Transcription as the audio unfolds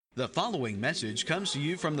The following message comes to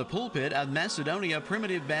you from the pulpit of Macedonia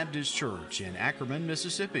Primitive Baptist Church in Ackerman,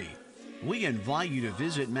 Mississippi. We invite you to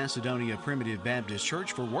visit Macedonia Primitive Baptist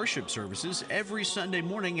Church for worship services every Sunday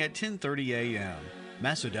morning at 10:30 a.m.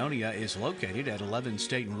 Macedonia is located at 11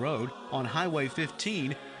 Staten Road on Highway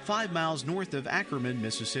 15, 5 miles north of Ackerman,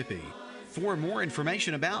 Mississippi. For more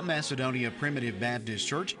information about Macedonia Primitive Baptist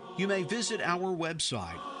Church, you may visit our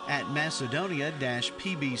website at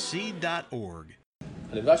macedonia-pbc.org.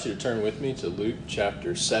 I invite you to turn with me to Luke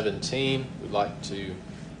chapter 17. We'd like to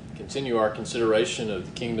continue our consideration of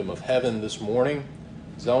the kingdom of heaven this morning,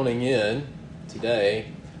 zoning in today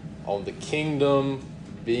on the kingdom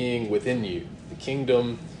being within you, the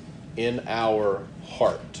kingdom in our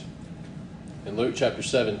heart. In Luke chapter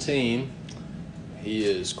 17, he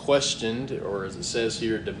is questioned, or as it says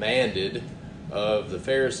here, demanded of the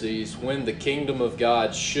Pharisees when the kingdom of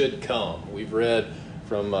God should come. We've read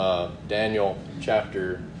from Daniel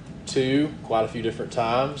chapter 2 quite a few different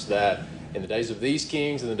times that in the days of these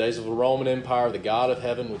kings, in the days of the Roman Empire, the God of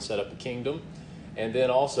heaven would set up a kingdom. And then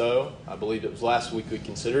also, I believe it was last week we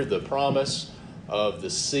considered the promise of the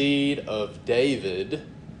seed of David,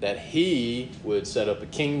 that he would set up a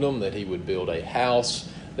kingdom, that he would build a house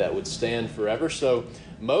that would stand forever. So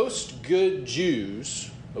most good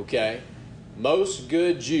Jews, most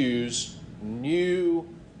good Jews knew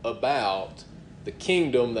about the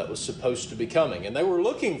kingdom that was supposed to be coming. And they were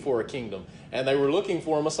looking for a kingdom, and they were looking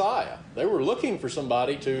for a Messiah. They were looking for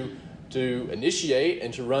somebody to initiate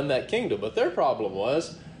and to run that kingdom. But their problem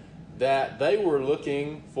was that they were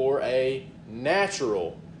looking for a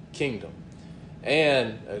natural kingdom.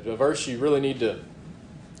 And a verse you really need to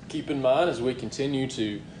keep in mind as we continue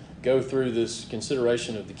to go through this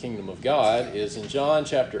consideration of the kingdom of God is in John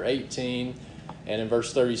chapter 18, and in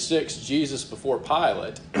verse 36, Jesus before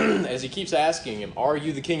Pilate, as he keeps asking him, "Are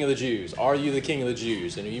you the king of the Jews? Are you the king of the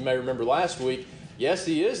Jews?" And you may remember last week, yes,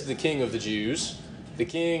 he is the king of the Jews, the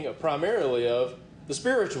king primarily of the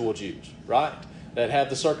spiritual Jews, right? That have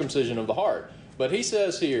the circumcision of the heart. But he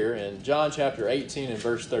says here in John chapter 18 and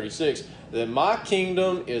verse 36, that my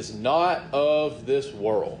kingdom is not of this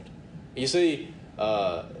world. You see,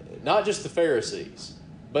 not just the Pharisees,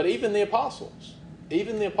 but even the apostles.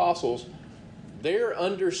 Even the apostles, their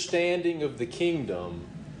understanding of the kingdom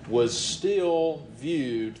was still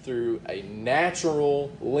viewed through a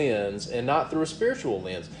natural lens and not through a spiritual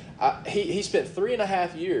lens. He spent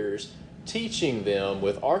 3.5 years teaching them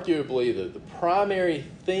with arguably the primary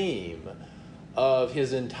theme of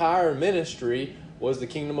his entire ministry was the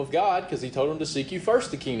kingdom of God, because he told them to seek you first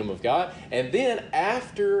the kingdom of God. And then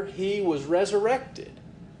after he was resurrected,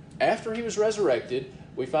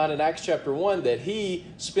 we find in Acts chapter 1 that he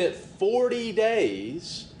spent 40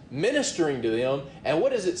 days ministering to them. And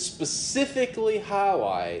what does it specifically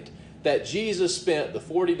highlight? That Jesus spent the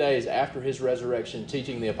 40 days after his resurrection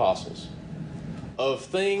teaching the apostles of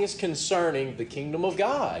things concerning the kingdom of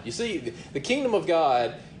God. You see, the kingdom of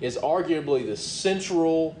God is arguably the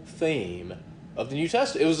central theme of the New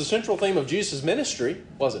Testament. It was the central theme of Jesus' ministry,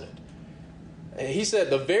 wasn't it? He said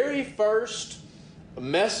the very first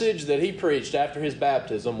message that he preached after his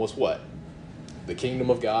baptism was what? The kingdom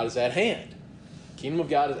of God is at hand. The kingdom of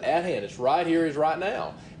God is at hand. It's right here, it's right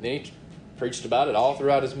now. And then he preached about it all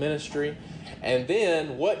throughout his ministry. And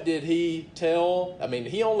then what did he tell? I mean,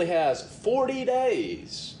 he only has 40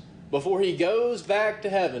 days before he goes back to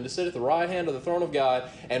heaven to sit at the right hand of the throne of God.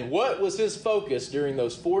 And what was his focus during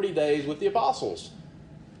those 40 days with the apostles?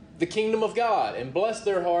 The kingdom of God. And bless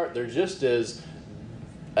their heart, they're just as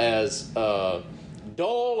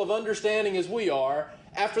dull of understanding as we are.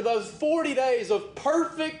 After those 40 days of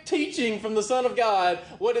perfect teaching from the Son of God,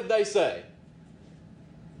 what did they say?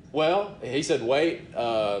 Well, he said, wait.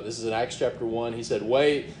 This is in Acts chapter 1. He said,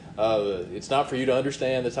 wait. It's not for you to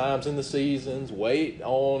understand the times and the seasons. Wait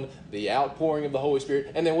on the outpouring of the Holy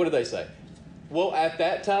Spirit. And then what did they say? Well, at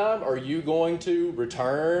that time, are you going to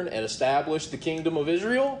return and establish the kingdom of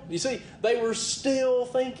Israel? You see, they were still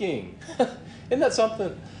thinking. Isn't that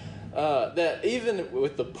something? That even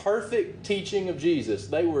with the perfect teaching of Jesus,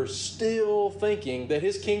 they were still thinking that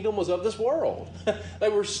his kingdom was of this world. They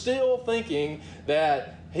were still thinking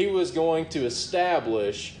that he was going to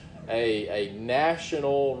establish a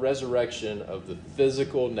national resurrection of the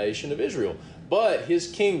physical nation of Israel. But his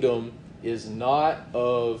kingdom is not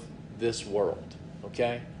of this world.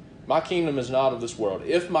 Okay? My kingdom is not of this world.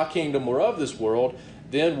 If my kingdom were of this world,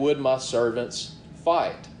 then would my servants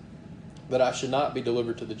fight, that I should not be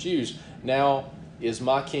delivered to the Jews. Now is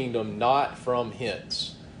my kingdom not from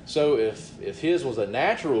hence. So if his was a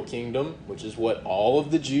natural kingdom, which is what all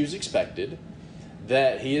of the Jews expected,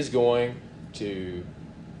 that he is going to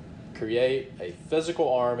create a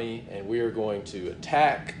physical army, and we are going to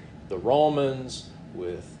attack the Romans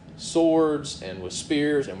with swords and with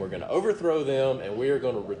spears, and we're going to overthrow them, and we are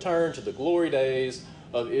going to return to the glory days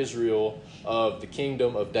of Israel, of the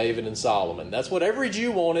kingdom of David and Solomon. That's what every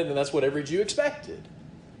Jew wanted, and that's what every Jew expected.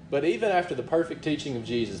 But even after the perfect teaching of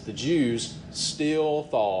Jesus, the Jews still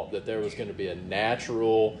thought that there was going to be a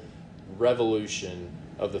natural revolution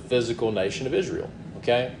of the physical nation of Israel.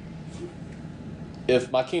 Okay?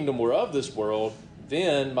 If my kingdom were of this world,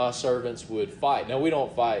 then my servants would fight. Now, we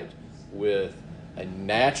don't fight with a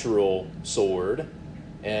natural sword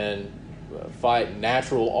and fight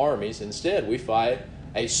natural armies. Instead, we fight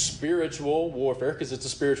a spiritual warfare, because it's a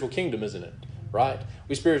spiritual kingdom, isn't it? Right?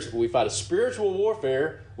 We fight a spiritual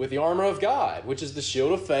warfare with the armor of God, which is the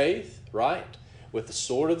shield of faith, right? With the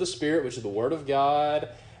sword of the Spirit, which is the word of God,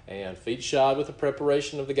 and feet shod with the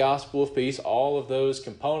preparation of the gospel of peace. All of those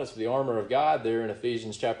components of the armor of God there in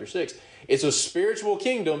Ephesians chapter 6. It's a spiritual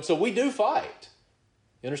kingdom, so we do fight.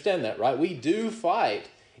 You understand that, right? We do fight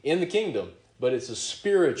in the kingdom, but it's a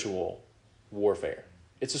spiritual warfare.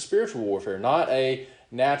 It's a spiritual warfare, not a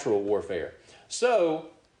natural warfare. So,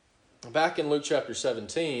 back in Luke chapter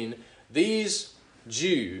 17, these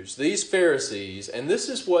Jews, these Pharisees, and this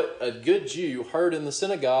is what a good Jew heard in the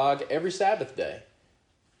synagogue every Sabbath day.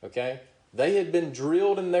 Okay? They had been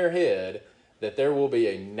drilled in their head that there will be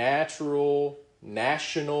a natural,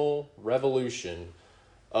 national revolution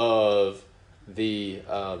of the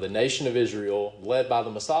nation of Israel led by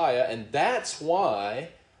the Messiah, and that's why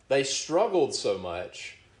they struggled so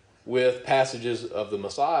much with passages of the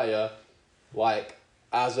Messiah like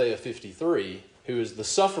Isaiah 53, who is the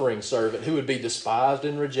suffering servant who would be despised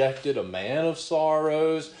and rejected, a man of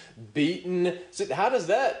sorrows, beaten. See, how does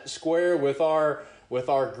that square with our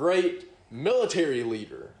great military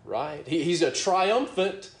leader, right? He's a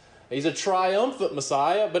triumphant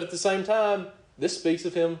Messiah, but at the same time, this speaks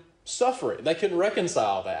of him suffering. They couldn't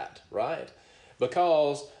reconcile that, right?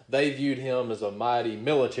 Because they viewed him as a mighty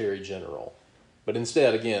military general. But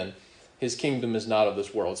instead, again, his kingdom is not of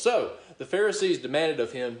this world. So, the Pharisees demanded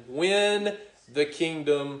of him when the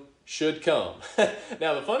kingdom should come.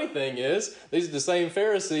 Now, the funny thing is, these are the same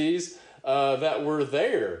Pharisees that were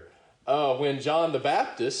there when John the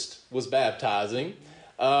Baptist was baptizing.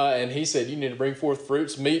 And he said, you need to bring forth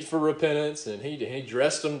fruits, meet for repentance. And he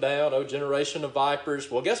dressed them down, O generation of vipers.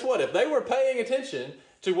 Well, guess what? If they were paying attention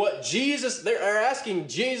to what they're asking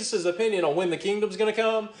Jesus' opinion on when the kingdom's going to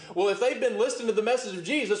come. Well, if they've been listening to the message of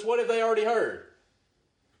Jesus, what have they already heard?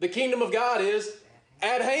 The kingdom of God is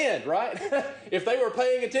at hand, right? If they were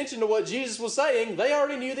paying attention to what Jesus was saying, they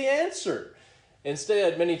already knew the answer.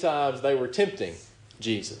 Instead, many times they were tempting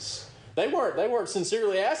Jesus. They weren't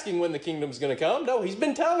sincerely asking when the kingdom's going to come. No, he's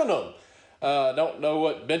been telling them. Don't know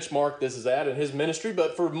what benchmark this is at in his ministry,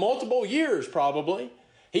 but for multiple years probably,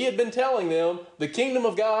 he had been telling them the kingdom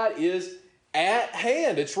of God is at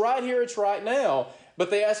hand. It's right here, it's right now. But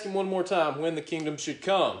they ask him one more time when the kingdom should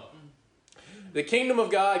come. The kingdom of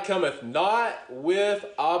God cometh not with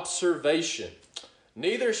observation.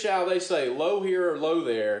 Neither shall they say, lo here or lo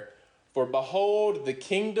there. For behold, the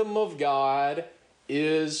kingdom of God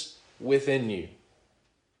is within you.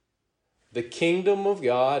 The kingdom of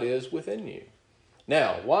God is within you.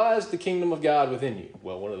 Now, why is the kingdom of God within you?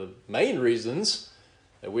 Well, one of the main reasons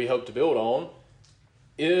that we hope to build on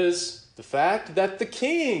is the fact that the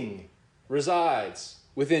King resides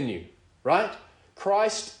within you, right?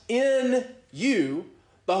 Christ in you,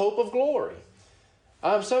 the hope of glory.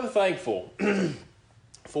 I'm so thankful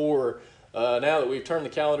for now that we've turned the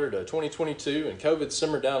calendar to 2022 and COVID's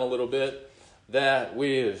simmered down a little bit, that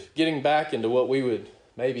we're getting back into what we would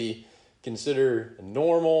maybe consider a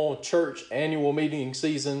normal church annual meeting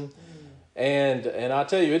season. And I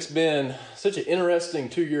tell you, it's been such an interesting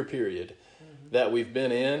 2-year period that we've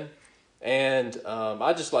been in. And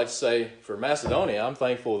I'd just like to say for Macedonia, I'm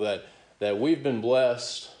thankful that we've been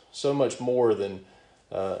blessed so much more than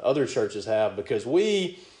other churches have, because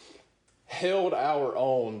we held our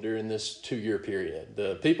own during this 2-year period.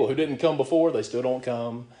 The people who didn't come before, they still don't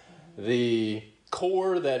come. The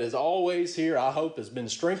core that is always here, I hope, has been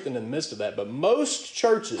strengthened in the midst of that. But most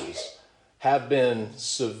churches have been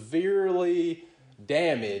severely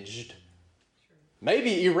damaged,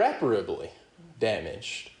 maybe irreparably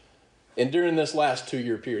damaged, and during this last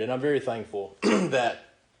 2-year period. And I'm very thankful that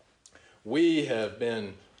we have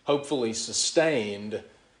been hopefully sustained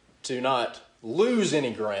to not lose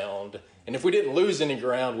any ground. And if we didn't lose any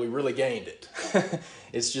ground, we really gained it.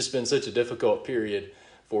 It's just been such a difficult period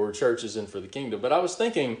for churches and for the kingdom. But I was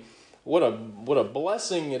thinking, what a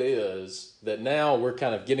blessing it is that now we're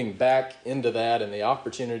kind of getting back into that and the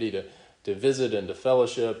opportunity to visit and to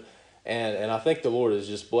fellowship. And I think the Lord is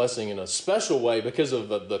just blessing in a special way because of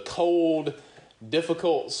the cold,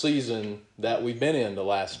 difficult season that we've been in the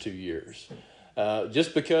last 2 years.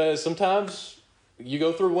 Just because sometimes you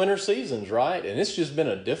go through winter seasons, right? And it's just been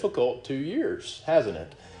a difficult 2 years, hasn't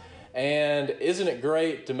it? And isn't it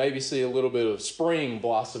great to maybe see a little bit of spring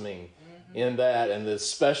blossoming in that, and the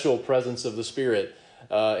special presence of the Spirit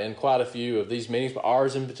in quite a few of these meetings, but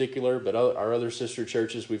ours in particular, but our other sister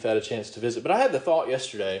churches we've had a chance to visit. But I had the thought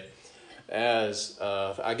yesterday, as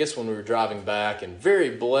I guess when we were driving back, and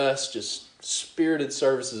very blessed, just spirited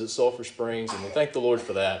services at Sulphur Springs, and we thank the Lord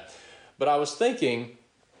for that. But I was thinking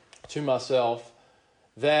to myself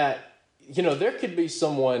that, you know, there could be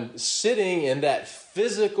someone sitting in that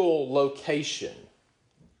physical location,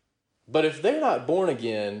 but if they're not born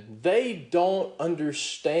again, they don't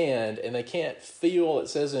understand and they can't feel. It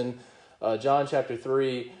says in John chapter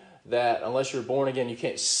 3 that unless you're born again, you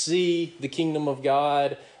can't see the kingdom of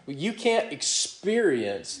God. You can't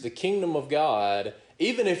experience the kingdom of God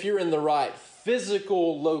even if you're in the right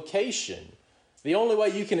physical location. The only way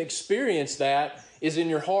you can experience that is in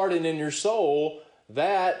your heart and in your soul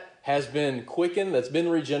that has been quickened, that's been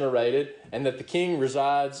regenerated, and that the King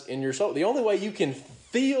resides in your soul. The only way you can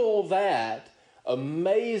feel that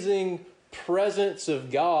amazing presence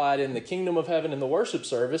of God in the kingdom of heaven in the worship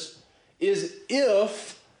service is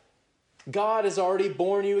if God has already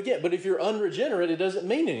born you again. But if you're unregenerate, it doesn't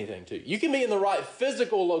mean anything to you. You can be in the right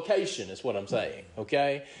physical location, is what I'm saying,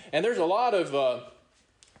 okay? And there's a lot of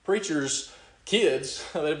preachers' kids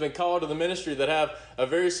that have been called to the ministry that have a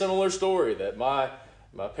very similar story, that my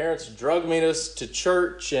parents drugged me to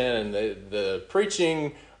church, and the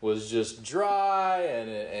preaching was just dry,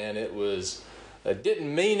 and it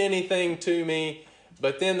didn't mean anything to me.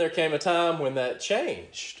 But then there came a time when that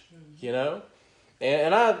changed, you know?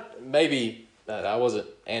 And I wasn't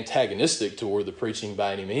antagonistic toward the preaching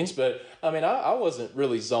by any means, but I wasn't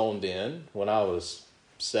really zoned in when I was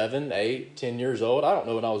 7, 8, 10 years old. I don't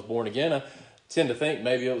know when I was born again. I tend to think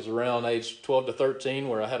maybe it was around age 12 to 13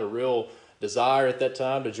 where I had a real desire at that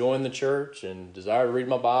time to join the church and desire to read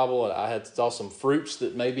my Bible. And I saw some fruits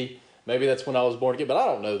that maybe that's when I was born again, but I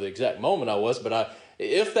don't know the exact moment I was. But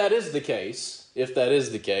if that is the case,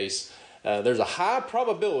 there's a high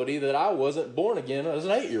probability that I wasn't born again as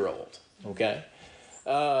an 8-year-old, okay?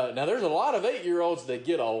 Now, there's a lot of 8-year-olds that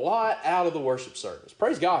get a lot out of the worship service.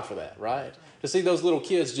 Praise God for that, right? To see those little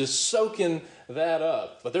kids just soaking that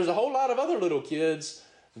up. But there's a whole lot of other little kids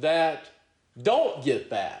that don't get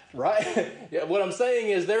that, right? What I'm saying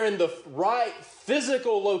is they're in the right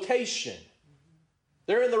physical location.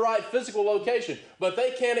 They're in the right physical location, but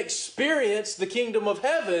they can't experience the kingdom of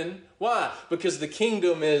heaven. Why? Because the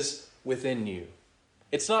kingdom is within you.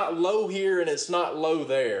 It's not low here and it's not low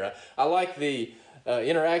there. I like the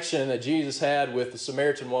interaction that Jesus had with the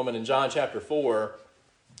Samaritan woman in John chapter 4,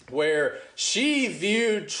 where she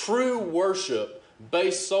viewed true worship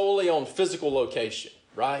based solely on physical location,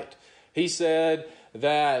 right? He said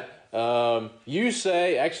that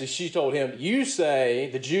she told him,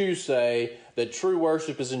 the Jews say that true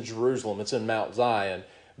worship is in Jerusalem, it's in Mount Zion.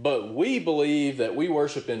 But we believe that we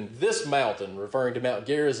worship in this mountain, referring to Mount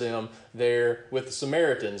Gerizim there with the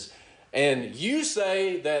Samaritans. And you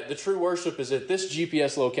say that the true worship is at this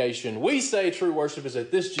GPS location. We say true worship is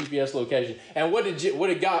at this GPS location. And what did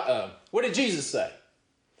Jesus say?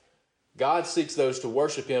 God seeks those to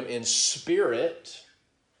worship him in spirit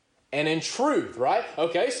and in truth, right?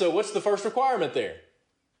 Okay, so what's the first requirement there?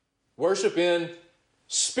 Worship in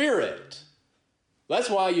spirit. That's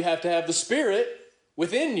why you have to have the Spirit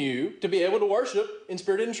within you to be able to worship in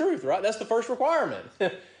spirit and in truth, right? That's the first requirement,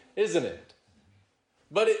 isn't it?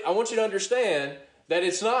 But I want you to understand that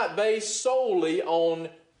it's not based solely on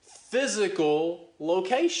physical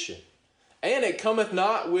location. And it cometh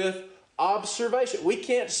not with observation. We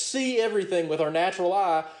can't see everything with our natural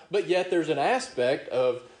eye, but yet there's an aspect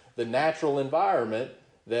of the natural environment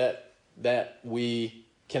that we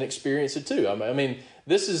can experience it too. I mean,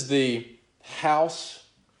 this is the house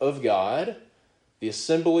of God, the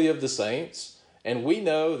assembly of the saints, and we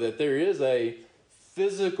know that there is a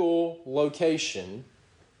physical location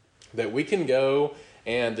that we can go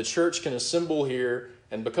and the church can assemble here,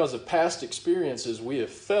 and because of past experiences, we have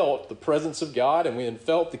felt the presence of God and we have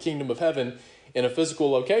felt the kingdom of heaven in a physical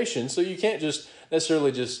location. So you can't just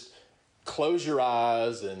necessarily just close your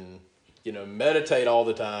eyes and, meditate all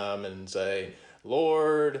the time and say,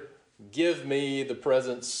 Lord, give me the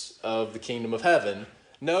presence of the kingdom of heaven.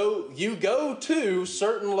 No, you go to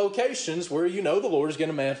certain locations where you know the Lord is going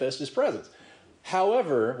to manifest his presence.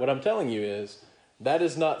 However, what I'm telling you is that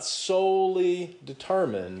is not solely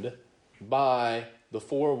determined by the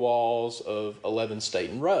four walls of 11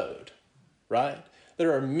 Staten Road, right?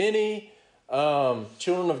 There are many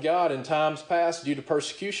children of God in times past due to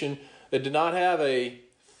persecution that did not have a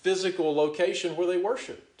physical location where they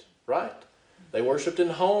worshiped, right? They worshiped in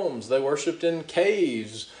homes, they worshiped in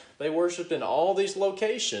caves, they worshiped in all these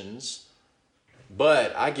locations,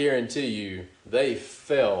 but I guarantee you they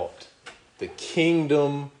felt the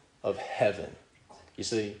kingdom of heaven. You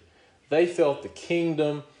see, they felt the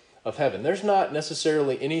kingdom of heaven. There's not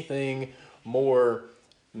necessarily anything more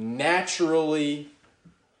naturally,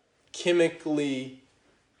 chemically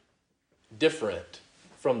different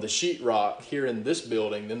from the sheetrock here in this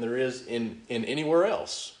building than there is in anywhere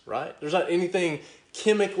else, right? There's not anything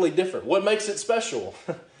chemically different. What makes it special?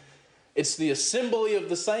 It's the assembly of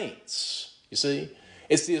the saints, you see?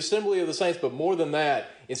 It's the assembly of the saints, but more than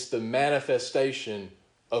that, it's the manifestation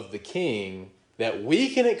of the King that we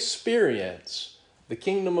can experience the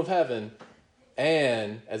kingdom of heaven,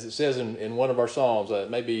 and as it says in one of our Psalms,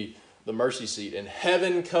 maybe the mercy seat, and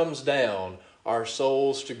heaven comes down our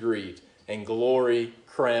souls to greet, and glory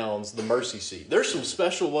crowns the mercy seat. There's some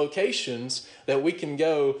special locations that we can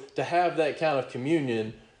go to have that kind of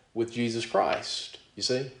communion with Jesus Christ, you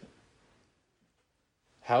see?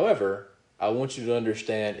 However, I want you to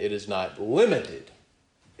understand it is not limited.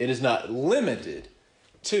 It is not limited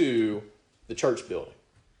to the church building.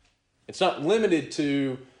 It's not limited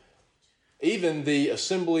to even the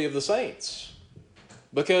assembly of the saints.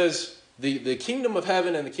 Because the kingdom of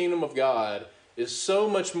heaven and the kingdom of God is so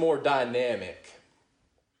much more dynamic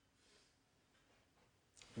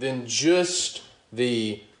than just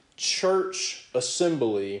the church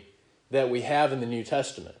assembly that we have in the New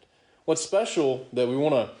Testament. What's special that we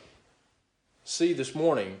want to see this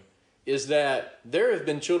morning is that there have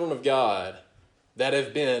been children of God that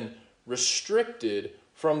have been restricted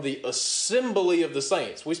from the assembly of the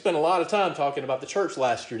saints. We spent a lot of time talking about the church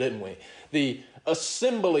last year, didn't we? The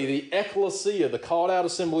assembly, the ecclesia, the called out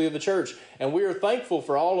assembly of the church. And we are thankful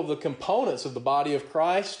for all of the components of the body of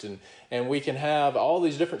Christ, and we can have all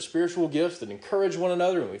these different spiritual gifts that encourage one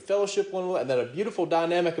another, and we fellowship one another, and that a beautiful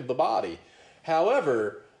dynamic of the body.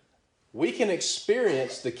 However, we can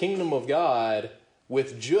experience the kingdom of God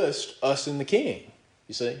with just us and the King,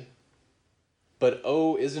 you see? But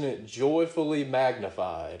oh, isn't it joyfully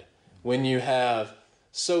magnified when you have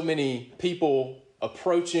so many people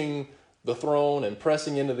approaching the throne and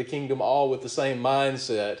pressing into the kingdom all with the same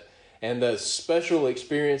mindset, and the special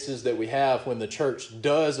experiences that we have when the church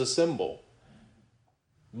does assemble.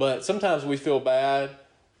 But sometimes we feel bad,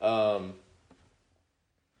 and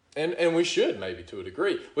we should maybe to a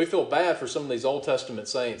degree. We feel bad for some of these Old Testament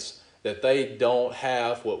saints that they don't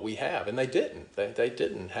have what we have. And they didn't. They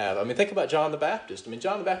didn't have. I mean, think about John the Baptist. I mean,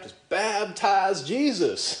 John the Baptist baptized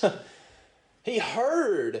Jesus. He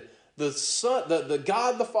heard the Son, the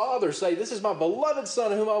God the Father say, "This is my beloved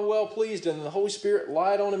Son in whom I'm well pleased," and the Holy Spirit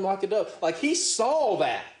lied on him like a dove. Like, he saw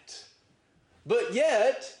that. But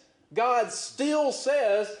yet, God still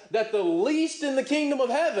says that the least in the kingdom of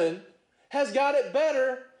heaven has got it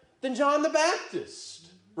better than John the Baptist.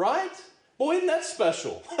 Right? Boy, isn't that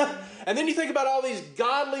special? And then you think about all these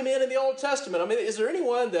godly men in the Old Testament. I mean, is there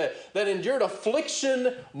anyone that endured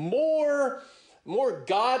affliction more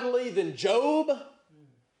godly than Job?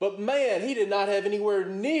 But man, he did not have anywhere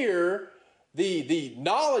near the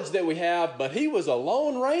knowledge that we have, but he was a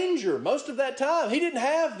lone ranger most of that time. He didn't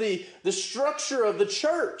have the structure of the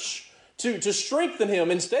church to strengthen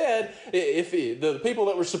him. Instead, the people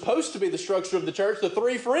that were supposed to be the structure of the church, the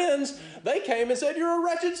three friends, they came and said, "You're a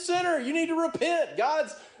wretched sinner. You need to repent.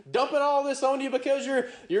 God's dumping all this on you because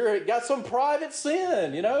you're got some private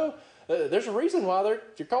sin, you know. There's a reason why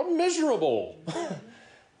you're called miserable."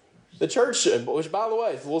 The church, which by the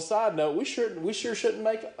way, is a little side note, we sure shouldn't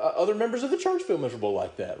make other members of the church feel miserable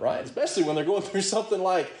like that, right? Especially when they're going through something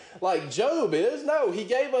like Job is. No, he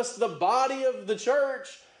gave us the body of the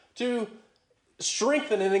church to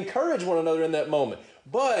strengthen and encourage one another in that moment.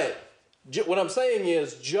 But what I'm saying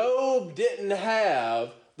is, Job didn't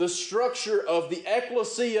have the structure of the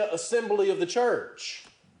ecclesia assembly of the church,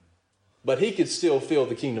 but he could still feel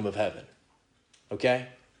the kingdom of heaven. Okay?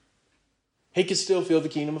 He could still feel the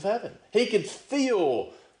kingdom of heaven. He could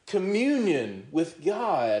feel communion with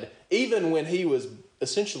God even when he was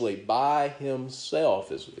essentially by himself.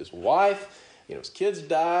 His wife, his kids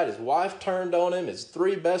died. His wife turned on him. His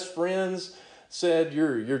three best friends said,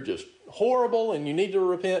 "You're just horrible and you need to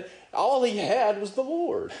repent." All he had was the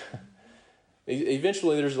Lord.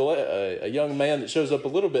 Eventually, there's a young man that shows up a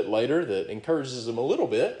little bit later that encourages him a little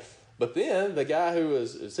bit. But then the guy who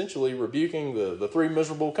is essentially rebuking the three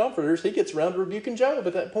miserable comforters, he gets around to rebuking Job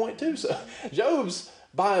at that point too. So Job's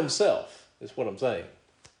by himself. is what I'm saying.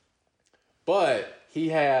 But he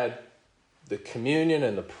had the communion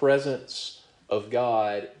and the presence of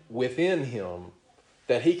God within him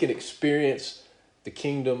that he can experience the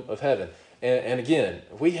kingdom of heaven. And again,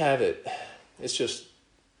 we have it. It's just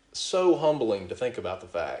so humbling to think about the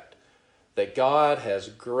fact that God has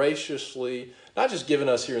graciously, not just given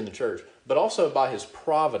us here in the church, but also by his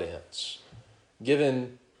providence,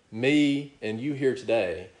 given me and you here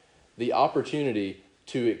today the opportunity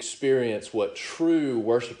to experience what true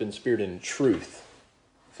worship in spirit and in truth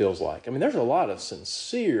feels like. I mean, there's a lot of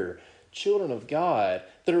sincere children of God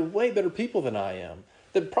that are way better people than I am,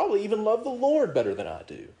 that probably even love the Lord better than I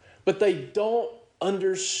do, but they don't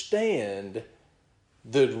understand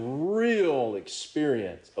the real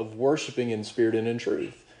experience of worshiping in spirit and in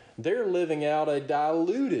truth. They're living out a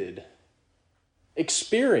diluted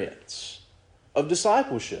experience of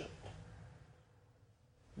discipleship.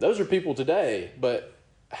 Those are people today, but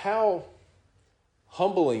how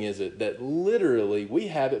humbling is it that literally we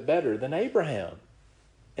have it better than Abraham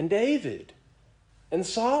and David and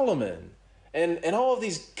Solomon and all of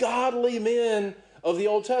these godly men of the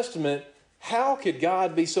Old Testament? How could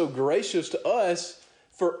God be so gracious to us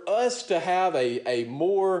for us to have a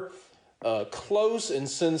more close and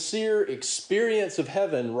sincere experience of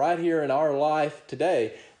heaven right here in our life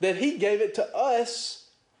today, that he gave it to us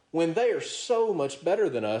when they are so much better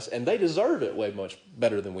than us, and they deserve it way much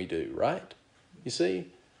better than we do, right? You see?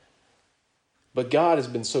 But God has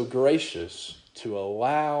been so gracious to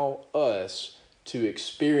allow us to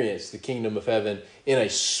experience the kingdom of heaven in a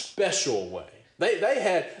special way.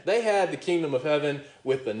 They had the kingdom of heaven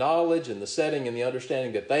with the knowledge and the setting and the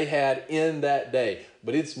understanding that they had in that day.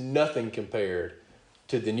 But it's nothing compared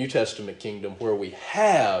to the New Testament kingdom where we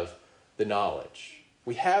have the knowledge.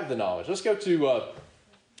 We have the knowledge. Let's go to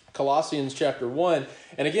Colossians chapter 1.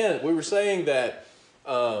 And again, we were saying that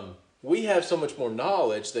we have so much more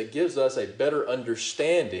knowledge that gives us a better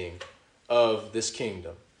understanding of this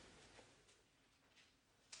kingdom.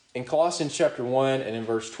 In Colossians chapter 1 and in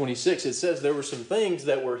verse 26, it says there were some things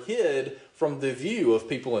that were hid from the view of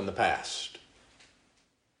people in the past.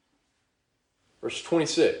 Verse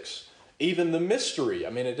 26, even the mystery. I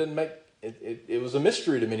mean, it was a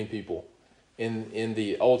mystery to many people in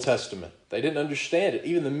the Old Testament. They didn't understand it.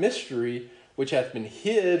 Even the mystery which hath been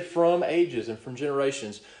hid from ages and from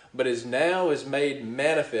generations, but is made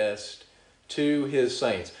manifest to his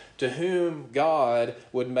saints, to whom God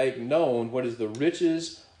would make known what is the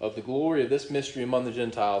riches of the glory of this mystery among the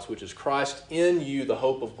Gentiles, which is Christ in you, the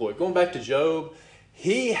hope of glory. Going back to Job,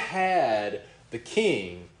 he had the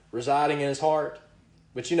king residing in his heart.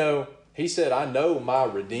 But he said, I know my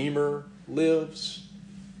Redeemer lives.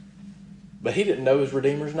 But he didn't know his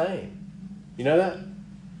Redeemer's name. You know that?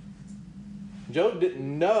 Job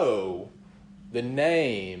didn't know the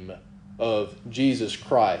name of Jesus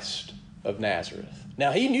Christ of Nazareth.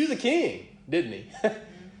 Now, he knew the king, didn't he?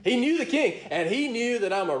 He knew the king, and he knew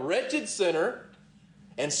that I'm a wretched sinner,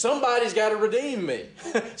 and somebody's got to redeem me.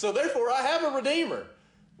 So therefore, I have a Redeemer.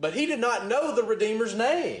 But he did not know the Redeemer's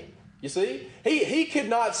name. You see? He could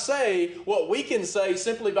not say what we can say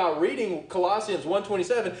simply by reading Colossians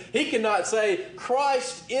 1:27. He could not say,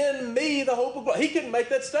 Christ in me, the hope of glory. He couldn't make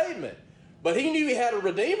that statement. But he knew he had a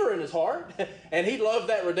Redeemer in his heart, and he loved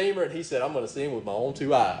that Redeemer, and he said, I'm going to see him with my own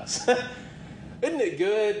two eyes. Isn't it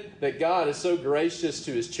good that God is so gracious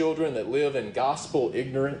to his children that live in gospel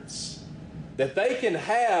ignorance? That they can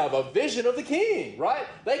have a vision of the King, right?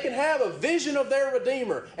 They can have a vision of their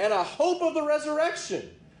Redeemer and a hope of the resurrection.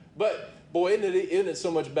 But, boy, isn't it so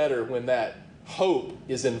much better when that hope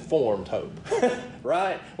is informed hope,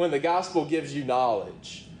 right? When the gospel gives you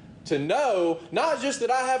knowledge. To know, not just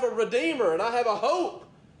that I have a Redeemer and I have a hope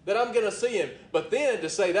that I'm going to see him, but then to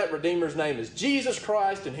say that Redeemer's name is Jesus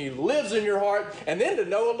Christ and he lives in your heart, and then to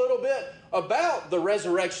know a little bit about the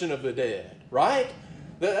resurrection of the dead, right?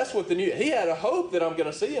 That's what he had a hope that I'm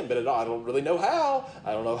going to see him, but I don't really know how.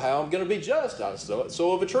 I don't know how I'm going to be just. I'm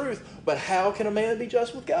so of a truth. But how can a man be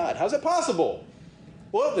just with God? How's it possible?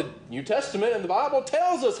 Well, the New Testament and the Bible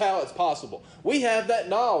tells us how it's possible. We have that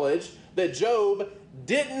knowledge that Job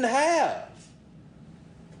didn't have.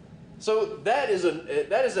 So that is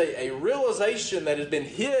a realization that has been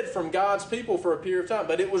hid from God's people for a period of time.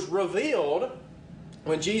 But it was revealed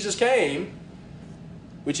when Jesus came,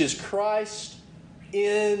 which is Christ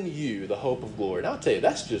in you, the hope of glory. And I'll tell you,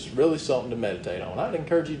 that's just really something to meditate on. I'd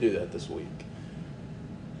encourage you to do that this week.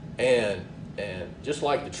 And just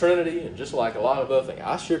like the Trinity and just like a lot of other things,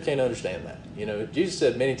 I sure can't understand that. Jesus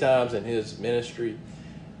said many times in his ministry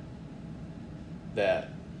that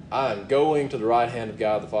I'm going to the right hand of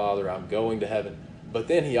God the Father. I'm going to heaven. But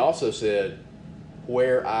then he also said,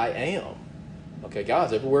 where I am. Okay,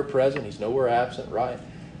 God's everywhere present. He's nowhere absent, right?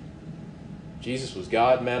 Jesus was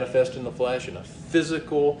God manifest in the flesh in a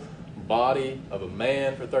physical body of a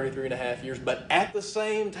man for 33 and a half years. But at the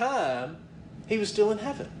same time, he was still in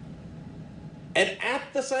heaven. And at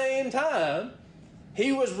the same time,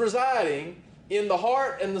 he was residing in the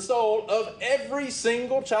heart and the soul of every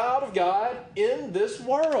single child of God in this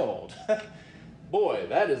world. Boy,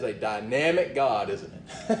 that is a dynamic God, isn't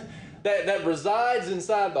it? that resides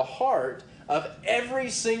inside the heart of every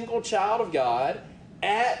single child of God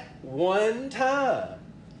at one time.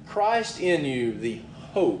 Christ in you, the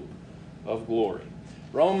hope of glory.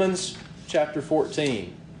 Romans chapter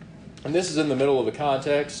 14. And this is in the middle of a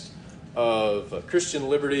context of Christian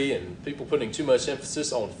liberty and people putting too much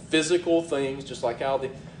emphasis on physical things, just like how the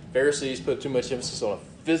Pharisees put too much emphasis on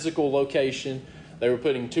a physical location. They were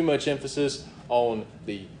putting too much emphasis on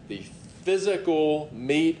the physical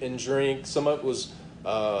meat and drink. Some of it was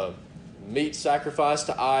meat sacrificed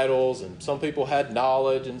to idols, and some people had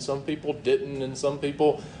knowledge and some people didn't, and some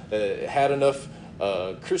people had enough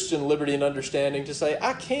Christian liberty and understanding to say,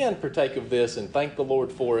 I can partake of this and thank the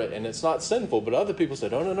Lord for it, and it's not sinful. But other people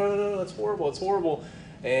said, oh, no, that's horrible, it's horrible,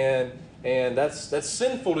 and that's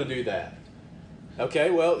sinful to do that.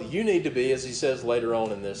 Okay, well, you need to be, as he says later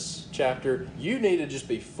on in this chapter, you need to just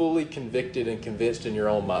be fully convicted and convinced in your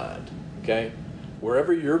own mind. Okay?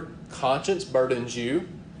 Wherever your conscience burdens you,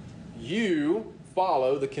 you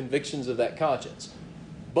follow the convictions of that conscience.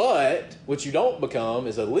 But what you don't become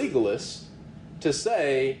is a legalist to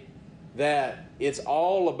say that it's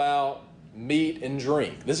all about meat and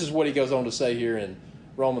drink. This is what he goes on to say here in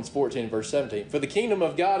Romans 14, verse 17. For the kingdom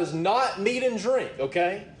of God is not meat and drink,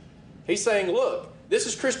 okay? He's saying, look, this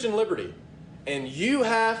is Christian liberty, and you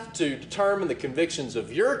have to determine the convictions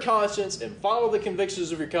of your conscience and follow the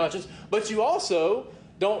convictions of your conscience, but you also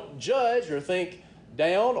don't judge or think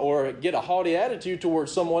down or get a haughty attitude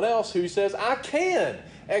towards someone else who says, I can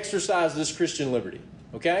exercise this Christian liberty,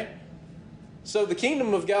 okay? So the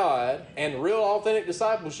kingdom of God and real authentic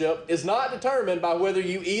discipleship is not determined by whether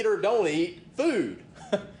you eat or don't eat food.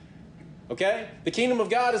 Okay? The kingdom of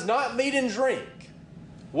God is not meat and drink.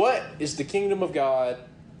 What is the kingdom of God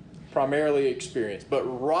primarily experienced? But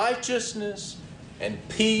righteousness and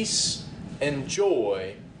peace and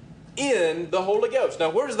joy in the Holy Ghost.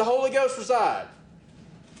 Now, where does the Holy Ghost reside?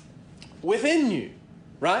 Within you,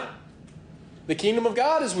 right? The kingdom of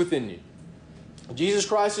God is within you. Jesus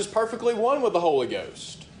Christ is perfectly one with the Holy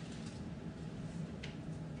Ghost.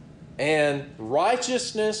 And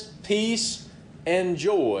righteousness, peace, and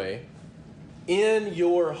joy in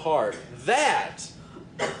your heart. That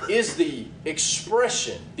is the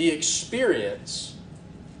expression, the experience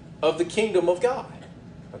of the kingdom of God.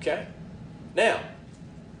 Okay? Now,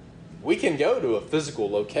 we can go to a physical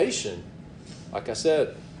location, like I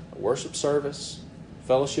said, a worship service,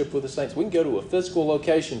 fellowship with the saints. We can go to a physical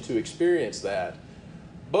location to experience that.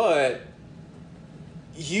 But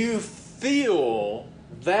you feel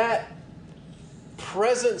that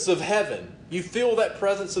presence of heaven. You feel that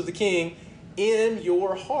presence of the King in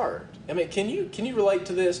your heart. I mean, can you relate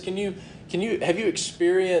to this? Have you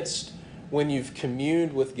experienced when you've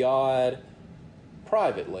communed with God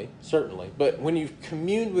privately, certainly, but when you've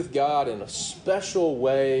communed with God in a special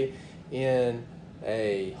way in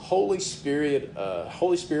a Holy Spirit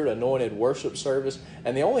anointed worship service,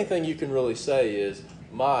 and the only thing you can really say is,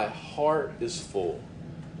 my heart is full.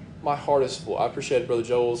 My heart is full. I appreciated Brother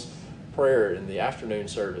Joel's prayer in the afternoon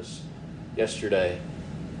service yesterday.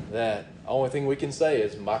 That only thing we can say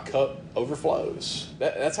is, my cup overflows.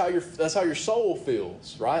 That's how your soul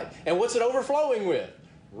feels, right? And what's it overflowing with?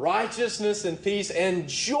 Righteousness and peace and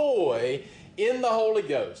joy in the Holy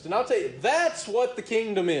Ghost. And I'll tell you, that's what the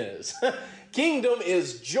kingdom is. Kingdom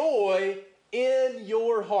is joy in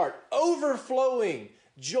your heart. Overflowing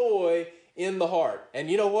joy in the heart. And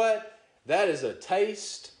you know what? That is a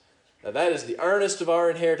taste. That is the earnest of our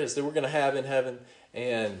inheritance that we're going to have in heaven.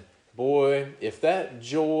 And boy, if that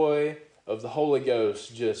joy of the Holy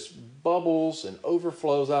Ghost just bubbles and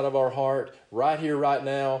overflows out of our heart right here, right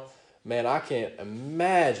now, man, I can't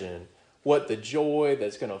imagine what the joy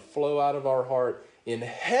that's going to flow out of our heart in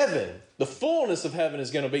heaven, the fullness of heaven,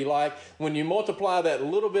 is going to be like when you multiply that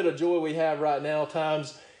little bit of joy we have right now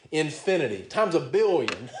times infinity, times 1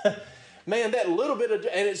 billion. Man, that little bit of,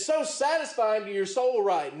 and it's so satisfying to your soul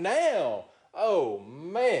right now. Oh,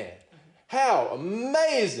 man. How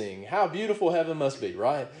amazing, how beautiful heaven must be,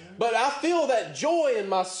 right? But I feel that joy in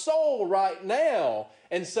my soul right now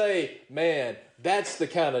and say, man, that's the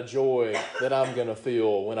kind of joy that I'm going to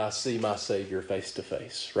feel when I see my Savior face to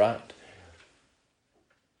face, right?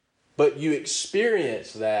 But you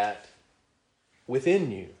experience that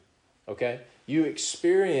within you, okay? you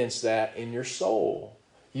experience that in your soul.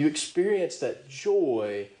 You experience that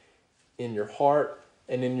joy in your heart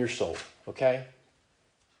and in your soul, okay?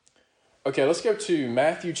 Okay, let's go to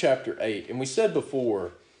Matthew chapter 8. And we said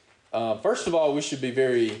before, first of all, we should be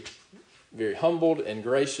very, very humbled and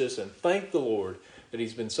gracious and thank the Lord that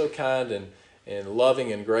He's been so kind and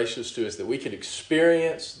loving and gracious to us that we could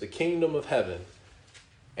experience the kingdom of heaven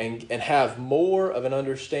and have more of an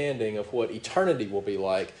understanding of what eternity will be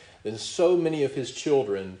like than so many of His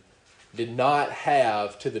children did not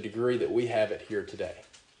have to the degree that we have it here today.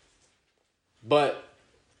 But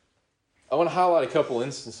I want to highlight a couple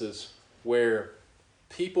instances where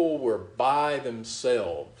people were by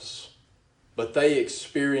themselves, but they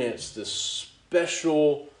experienced this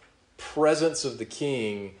special presence of the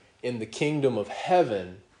King in the kingdom of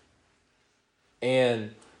heaven.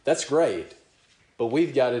 And that's great, but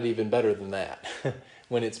we've got it even better than that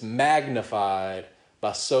when it's magnified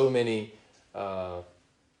by so many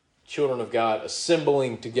children of God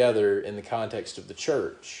assembling together in the context of the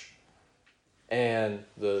church. And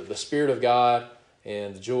the Spirit of God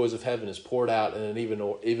and the joys of heaven is poured out in an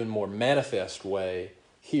even more manifest way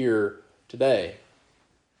here today.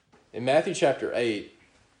 In Matthew chapter 8,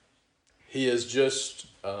 He has just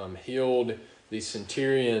healed the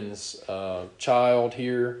centurion's child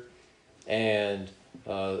here, and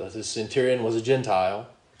the centurion was a Gentile,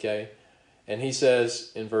 okay? And He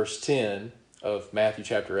says in verse 10 of Matthew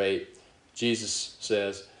chapter 8, Jesus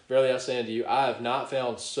says, "Verily I say unto you, I have not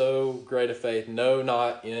found so great a faith, no,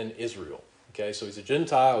 not in Israel." Okay, so he's a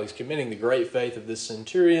Gentile. He's commending the great faith of this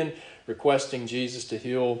centurion, requesting Jesus to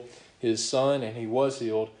heal his son, and he was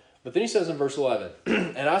healed. But then he says in verse 11,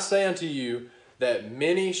 "And I say unto you that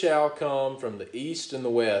many shall come from the east and the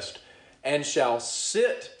west, and shall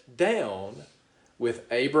sit down with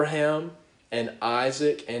Abraham and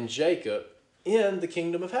Isaac and Jacob in the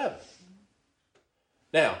kingdom of heaven."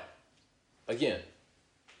 Now, again,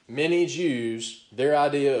 many Jews, their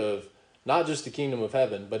idea of not just the kingdom of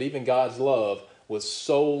heaven, but even God's love was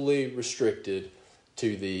solely restricted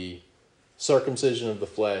to the circumcision of the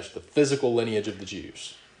flesh, the physical lineage of the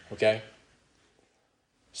Jews. Okay?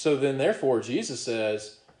 So then, therefore, Jesus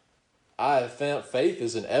says, I have found faith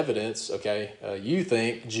is an evidence. Okay, you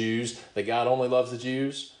think, Jews, that God only loves the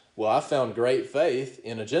Jews. Well, I found great faith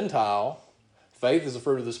in a Gentile. Faith is a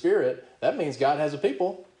fruit of the Spirit. That means God has a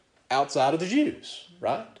people outside of the Jews,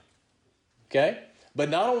 right? Okay? But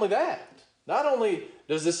not only that, not only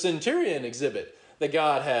does the centurion exhibit that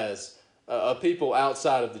God has a people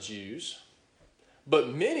outside of the Jews, but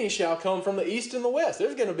many shall come from the east and the west.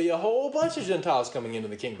 There's going to be a whole bunch of Gentiles coming into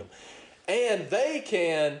the kingdom. And they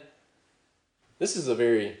can, this is a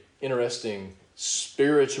very interesting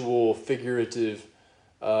spiritual, figurative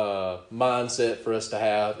mindset for us to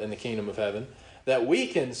have in the kingdom of heaven, that we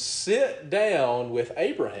can sit down with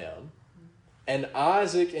Abraham and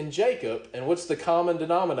Isaac and Jacob, and what's the common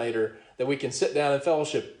denominator that we can sit down and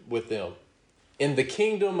fellowship with them? In the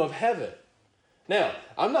kingdom of heaven. Now,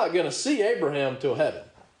 I'm not going to see Abraham till heaven.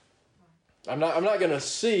 I'm not going to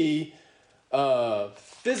see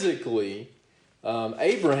physically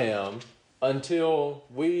Abraham until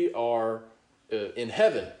we are in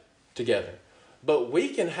heaven together. But we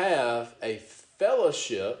can have a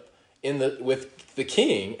fellowship with the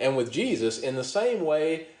King and with Jesus in the same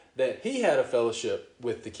way that he had a fellowship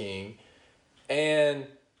with the King, and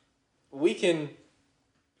we can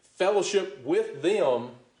fellowship with them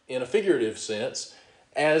in a figurative sense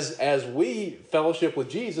as we fellowship with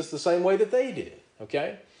Jesus the same way that they did,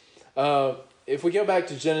 okay? If we go back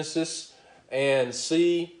to Genesis and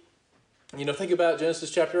see, think about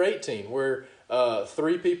Genesis chapter 18, where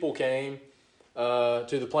 3 people came to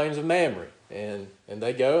the plains of Mamre, and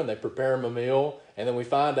they go and they prepare them a meal, and then we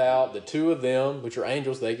find out that 2 of them, which are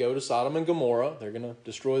angels, they go to Sodom and Gomorrah. They're going to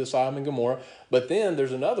destroy the Sodom and Gomorrah. But then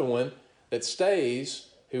there's another one that stays,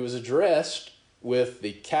 who is addressed with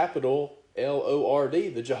the capital Lord,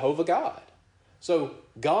 the Jehovah God. So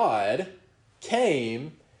God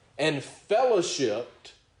came and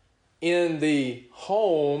fellowshipped in the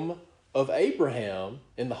home of Abraham,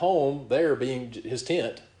 in the home there being his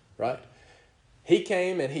tent, right? He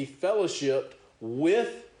came and he fellowshipped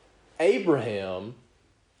with Abraham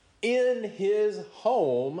in his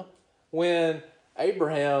home when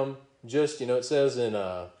Abraham just, it says in,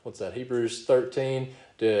 Hebrews 13,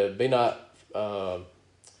 to be not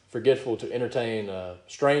forgetful to entertain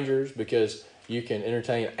strangers, because you can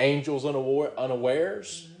entertain angels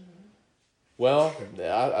unawares. Well,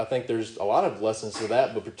 I think there's a lot of lessons to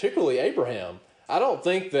that, but particularly Abraham. I don't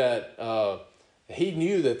think that he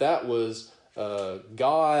knew that was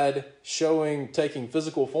God taking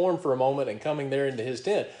physical form for a moment and coming there into his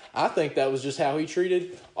tent. I think that was just how he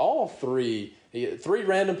treated all three. Three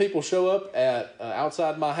random people show up at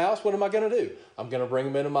outside my house. What am I going to do? I'm going to bring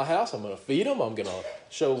them into my house. I'm going to feed them. I'm going to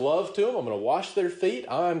show love to them. I'm going to wash their feet.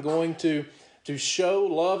 I'm going to show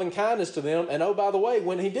love and kindness to them. And oh, by the way,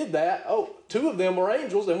 when he did that, two of them were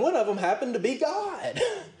angels and one of them happened to be God.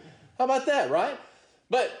 How about that, right?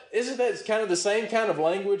 But isn't that kind of the same kind of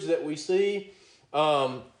language that we see,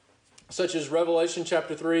 such as Revelation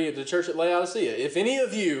chapter 3 at the church at Laodicea? If any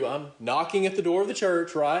of you, I'm knocking at the door of the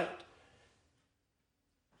church, right?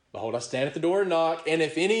 Behold, I stand at the door and knock, and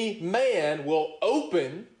if any man will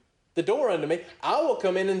open the door unto me, I will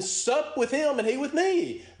come in and sup with him and he with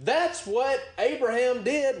me. That's what Abraham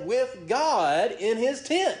did with God in his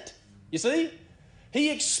tent. You see? He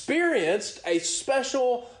experienced a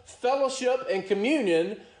special fellowship and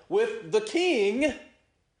communion with the king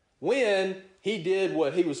when he did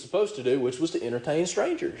what he was supposed to do, which was to entertain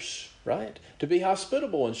strangers, right? To be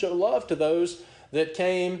hospitable and show love to those that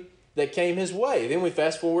came his way. Then we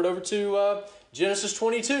fast forward over to Genesis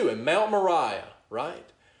 22 and Mount Moriah, right?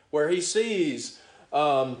 Where he sees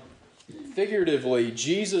figuratively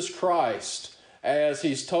Jesus Christ as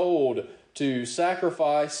he's told to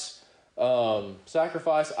sacrifice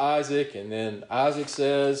Isaac, and then Isaac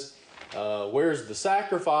says, where's the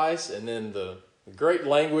sacrifice? And then the great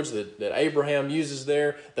language that Abraham uses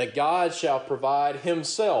there, that God shall provide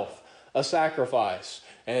himself a sacrifice.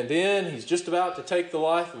 And then he's just about to take the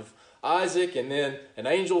life of Isaac, and then an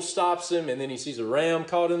angel stops him, and then he sees a ram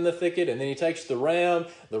caught in the thicket, and then he takes the ram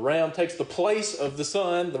takes the place of the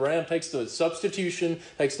son, the ram takes the substitution,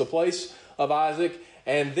 takes the place of Isaac,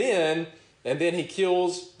 and then he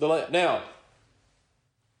kills the lamb. Now,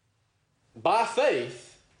 by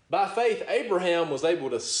faith, Abraham was able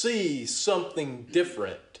to see something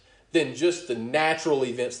different than just the natural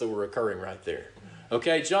events that were occurring right there.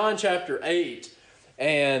 Okay, John chapter 8,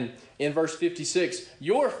 and in verse 56,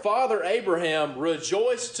 your father Abraham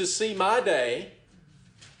rejoiced to see my day,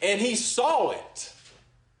 and he saw it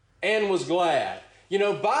and was glad. You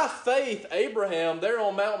know, by faith, Abraham, there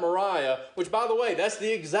on Mount Moriah, which, by the way, that's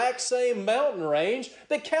the exact same mountain range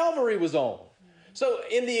that Calvary was on. So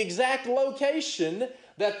in the exact location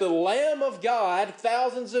that the Lamb of God,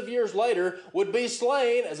 thousands of years later, would be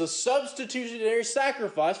slain as a substitutionary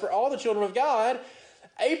sacrifice for all the children of God,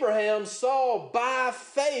 Abraham saw by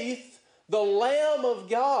faith the Lamb of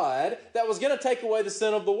God that was going to take away the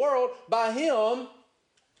sin of the world by him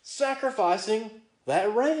sacrificing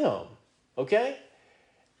that ram. Okay?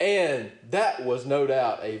 And that was no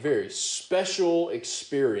doubt a very special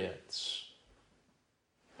experience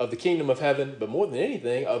of the kingdom of heaven, but more than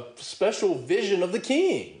anything, a special vision of the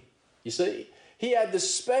king. You see, he had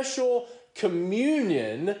this special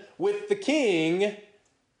communion with the king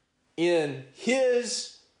in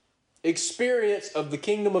his experience of the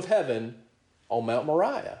kingdom of heaven on Mount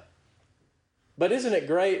Moriah. But isn't it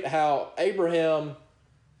great how Abraham,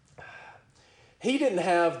 he didn't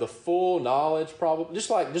have the full knowledge, probably, just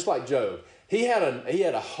like Job. He had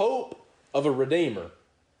a hope of a Redeemer,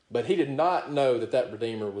 but he did not know that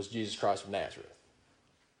Redeemer was Jesus Christ of Nazareth.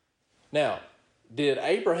 Now, did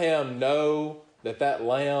Abraham know that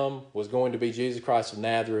lamb was going to be Jesus Christ of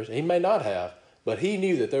Nazareth? He may not have, but he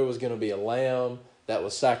knew that there was going to be a lamb that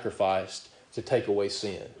was sacrificed to take away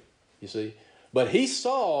sin. You see? But he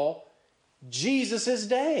saw Jesus'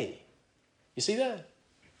 day. You see that?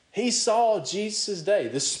 He saw Jesus' day,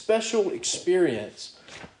 this special experience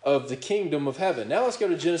of the kingdom of heaven. Now let's go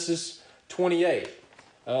to Genesis 28.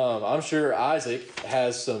 I'm sure Isaac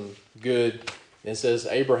has some good, it says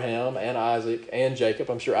Abraham and Isaac and Jacob.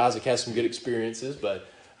 I'm sure Isaac has some good experiences, but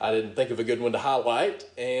I didn't think of a good one to highlight,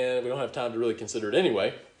 and we don't have time to really consider it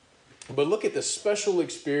anyway. But look at the special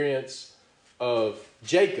experience of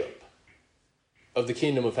Jacob of the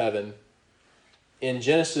kingdom of heaven in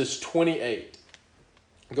Genesis 28.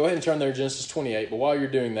 Go ahead and turn there to Genesis 28, but while you're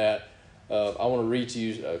doing that, I want to read to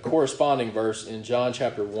you a corresponding verse in John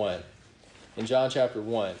chapter 1. In John chapter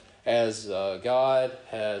 1, as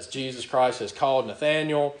Jesus Christ has called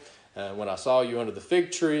Nathanael, when I saw you under the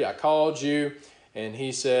fig tree, I called you, and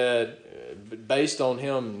he said, based on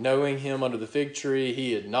him knowing him under the fig tree,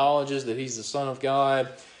 he acknowledges that he's the Son of God.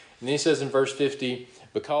 And then he says in verse 50,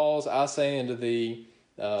 because I say unto thee,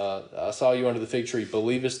 I saw you under the fig tree,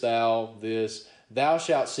 believest thou this? Thou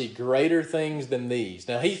shalt see greater things than these.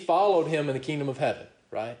 Now he followed him in the kingdom of heaven,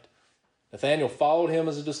 right? Nathanael followed him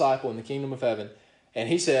as a disciple in the kingdom of heaven. And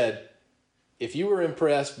he said, if you were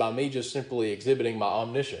impressed by me just simply exhibiting my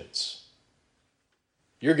omniscience,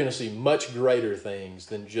 you're going to see much greater things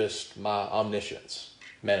than just my omniscience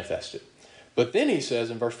manifested. But then he says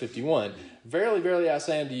in verse 51, "Verily, verily, I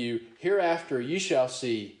say unto you, hereafter ye shall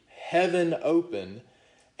see heaven open,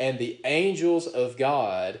 and the angels of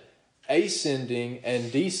God ascending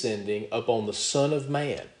and descending upon the Son of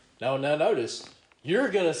Man." Now notice, you're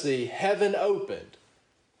going to see heaven opened.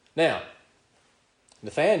 Now,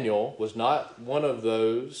 Nathanael was not one of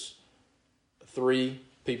those three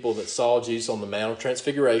people that saw Jesus on the Mount of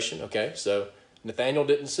Transfiguration. Okay, so Nathanael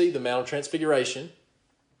didn't see the Mount of Transfiguration.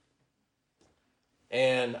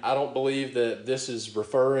 And I don't believe that this is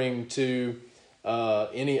referring to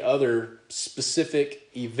any other specific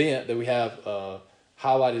event that we have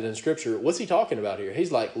highlighted in Scripture. What's he talking about here?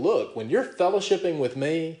 He's like, look, when you're fellowshipping with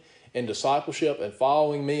me in discipleship and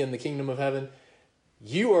following me in the kingdom of heaven,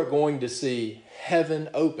 you are going to see heaven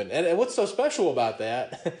open. And what's so special about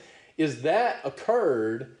that is that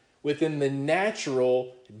occurred within the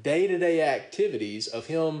natural day-to-day activities of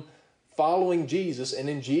him following Jesus and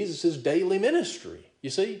in Jesus' daily ministry. You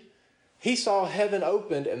see, he saw heaven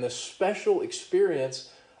opened and the special experience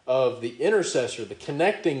of the intercessor, the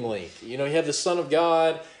connecting link. You know, you have the Son of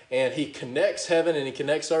God and he connects heaven and he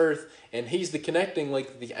connects earth, and he's the connecting link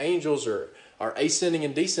that the angels are ascending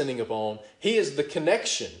and descending upon. He is the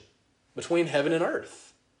connection between heaven and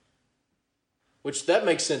earth. Which, that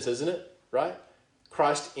makes sense, isn't it? Right?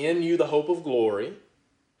 Christ in you, the hope of glory.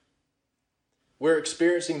 We're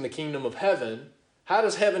experiencing the kingdom of heaven. How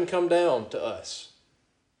does heaven come down to us?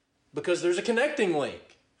 Because there's a connecting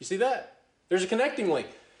link. You see that? There's a connecting link.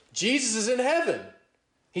 Jesus is in heaven.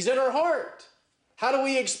 He's in our heart. How do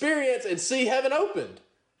we experience and see heaven opened?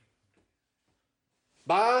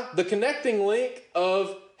 By the connecting link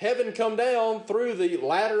of heaven come down through the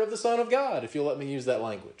ladder of the Son of God, if you'll let me use that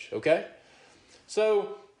language, okay?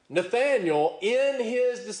 So Nathanael, in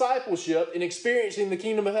his discipleship, in experiencing the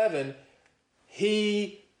kingdom of heaven,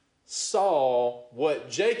 he saw what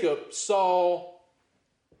Jacob saw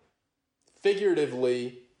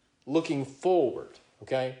figuratively looking forward,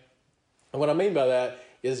 okay? And what I mean by that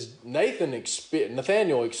is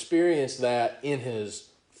Nathanael experienced that in his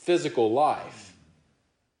physical life.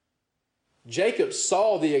 Jacob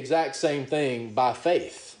saw the exact same thing by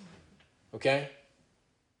faith, okay?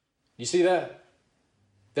 You see that?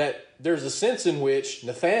 That there's a sense in which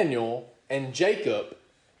Nathanael and Jacob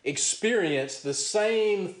experienced the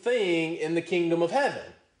same thing in the kingdom of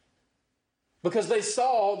heaven because they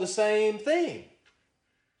saw the same thing.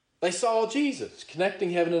 They saw Jesus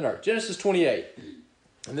connecting heaven and earth. Genesis 28.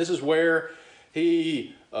 And this is where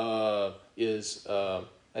he is,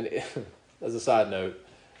 and as a side note,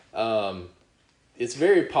 it's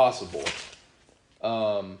very possible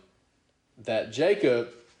that Jacob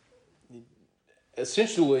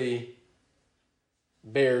essentially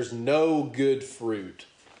bears no good fruit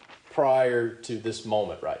prior to this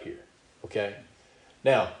moment right here, okay?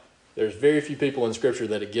 Now, there's very few people in Scripture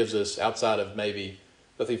that it gives us outside of maybe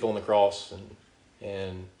the thief on the cross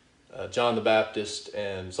and John the Baptist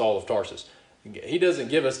and Saul of Tarsus. He doesn't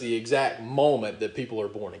give us the exact moment that people are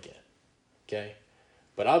born again, okay?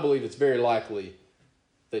 But I believe it's very likely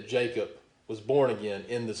that Jacob was born again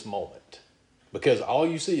in this moment, because all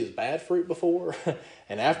you see is bad fruit before,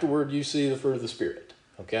 and afterward you see the fruit of the Spirit,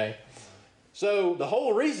 okay? So the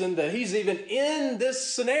whole reason that he's even in this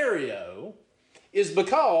scenario is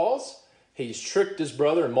because he's tricked his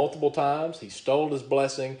brother multiple times, he stole his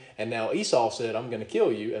blessing, and now Esau said, "I'm going to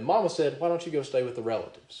kill you," and Mama said, "Why don't you go stay with the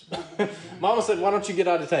relatives?" Mama said, "Why don't you get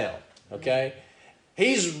out of town?" Okay?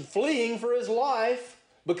 He's fleeing for his life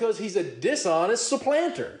because he's a dishonest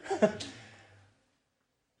supplanter.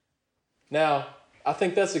 Now, I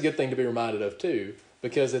think that's a good thing to be reminded of too,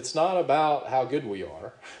 because it's not about how good we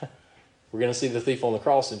are. We're going to see the thief on the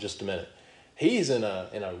cross in just a minute. He's in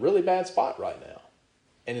a really bad spot right now.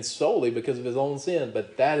 And it's solely because of his own sin,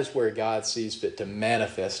 but that is where God sees fit to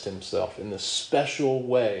manifest himself in this special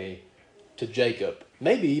way to Jacob,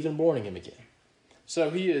 maybe even borning him again.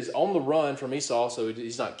 So he is on the run from Esau, so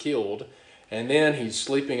he's not killed, and then he's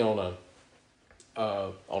sleeping on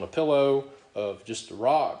a pillow of just a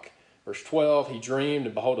rock. Verse 12, he dreamed,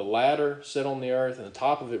 and behold, a ladder set on the earth, and the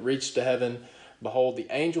top of it reached to heaven. Behold, the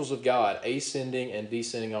angels of God ascending and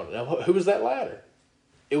descending on it. Now, who was that ladder?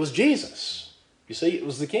 It was Jesus. You see, it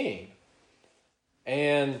was the King.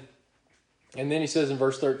 And then he says in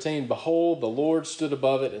verse 13, behold, the Lord stood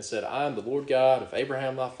above it and said, I am the Lord God of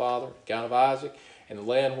Abraham thy father, God of Isaac, and the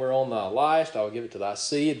land whereon thou liest, I will give it to thy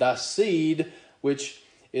seed, which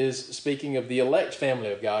is speaking of the elect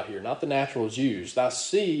family of God here, not the natural Jews. Thy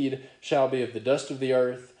seed shall be of the dust of the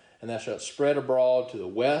earth, and thou shalt spread abroad to the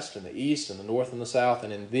west and the east and the north and the south,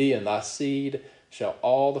 and in thee and thy seed shall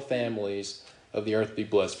all the families of the earth be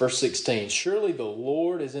blessed. Verse 16, surely the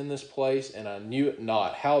Lord is in this place, and I knew it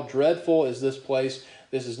not. How dreadful is this place?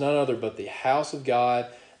 This is none other but the house of God.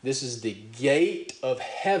 This is the gate of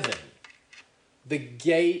heaven. The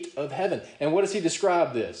gate of heaven. And what does he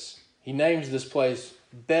describe this? He names this place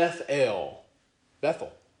Bethel,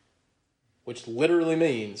 which literally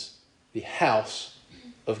means the house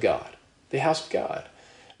of God. The house of God.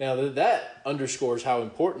 Now that underscores how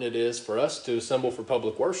important it is for us to assemble for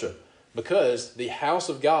public worship, because the house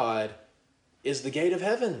of God is the gate of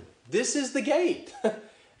heaven. This is the gate.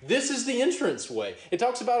 This is the entrance way. It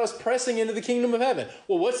talks about us pressing into the kingdom of heaven.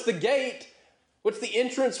 Well, what's the gate? What's the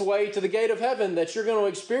entrance way to the gate of heaven that you're going to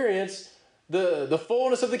experience the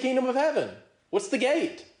fullness of the kingdom of heaven? What's the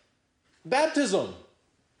gate? Baptism,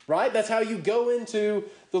 right? That's how you go into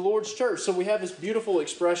the Lord's church. So we have this beautiful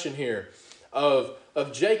expression here of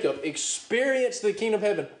Jacob experience the kingdom of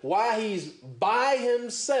heaven. Why he's by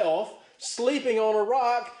himself, sleeping on a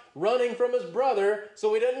rock, running from his brother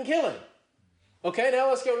so he doesn't kill him. Okay, now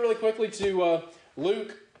let's go really quickly to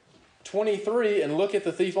Luke 23 and look at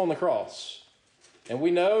the thief on the cross. And we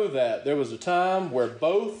know that there was a time where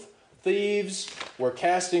both thieves were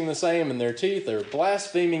casting the same in their teeth. They were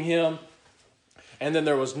blaspheming him. And then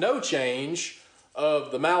there was no change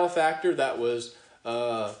of the malefactor. That was,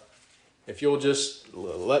 if you'll just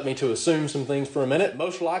let me to assume some things for a minute,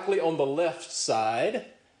 most likely on the left side.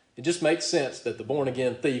 It just makes sense that the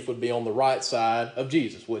born-again thief would be on the right side of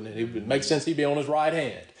Jesus, wouldn't it? It would make sense he'd be on his right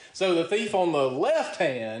hand. So the thief on the left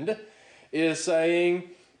hand is saying,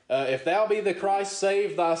 if thou be the Christ,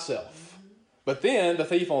 save thyself. But then the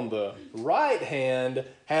thief on the right hand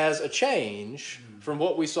has a change from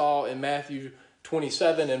what we saw in Matthew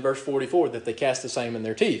 27 and verse 44, that they cast the same in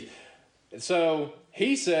their teeth. And so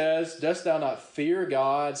he says, dost thou not fear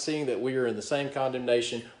God, seeing that we are in the same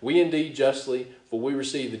condemnation? We indeed justly, for we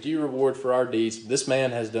receive the due reward for our deeds. This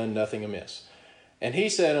man has done nothing amiss. And he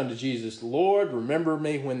said unto Jesus, Lord, remember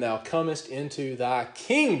me when thou comest into thy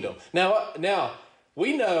kingdom. Now,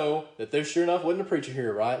 we know that there sure enough wasn't a preacher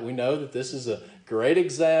here, right? We know that this is a great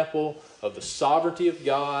example of the sovereignty of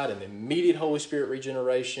God and the immediate Holy Spirit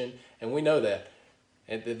regeneration. And we know that.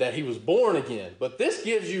 And that he was born again. But this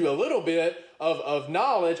gives you a little bit of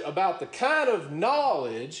knowledge about the kind of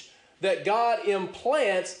knowledge that God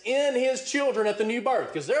implants in his children at the new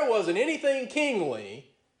birth. Because there wasn't anything kingly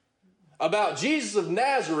about Jesus of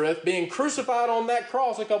Nazareth being crucified on that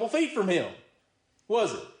cross a couple feet from him,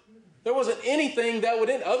 was it? There wasn't anything that would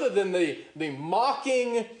end, other than the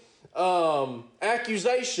mocking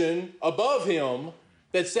accusation above him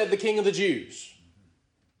that said the King of the Jews.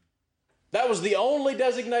 That was the only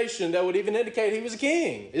designation that would even indicate he was a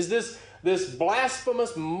king, is this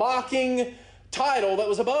blasphemous, mocking title that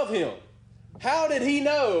was above him. How did he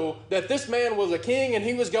know that this man was a king and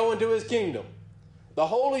he was going to his kingdom? The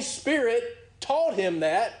Holy Spirit taught him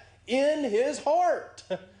that in his heart.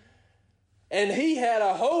 And he had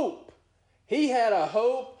a hope. He had a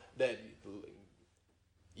hope that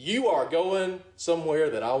you are going somewhere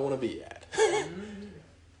that I want to be at.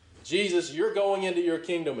 Jesus, you're going into your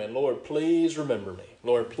kingdom, and Lord, please remember me.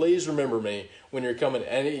 Lord, please remember me when you're coming.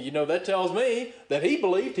 And that tells me that he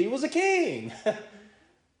believed he was a king.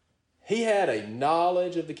 He had a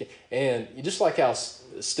knowledge of the king. And just like how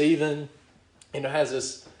Stephen,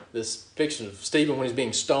 has this picture of Stephen when he's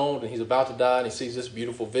being stoned and he's about to die, and he sees this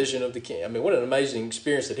beautiful vision of the king. I mean, what an amazing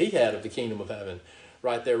experience that he had of the kingdom of heaven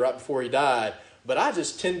right there, right before he died. But I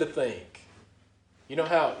just tend to think, you know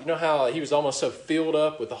how he was almost so filled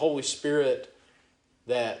up with the Holy Spirit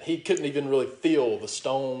that he couldn't even really feel the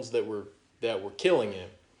stones that were killing him.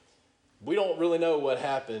 We don't really know what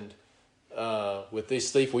happened with this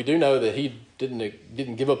thief. We do know that he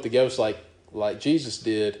didn't give up the ghost like Jesus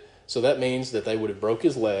did. So that means that they would have broke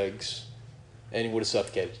his legs and he would have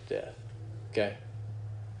suffocated to death. Okay?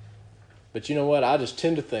 But you know what? I just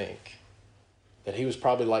tend to think that he was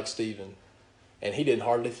probably like Stephen, and he didn't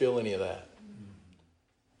hardly feel any of that.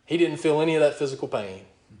 He didn't feel any of that physical pain.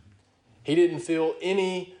 He didn't feel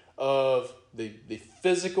any of the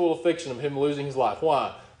physical affliction of him losing his life.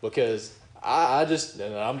 Why? Because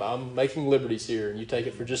I'm making liberties here, and you take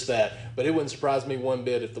it for just that. But it wouldn't surprise me one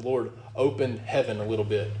bit if the Lord opened heaven a little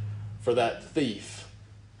bit for that thief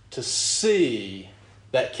to see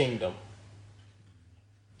that kingdom,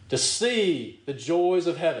 to see the joys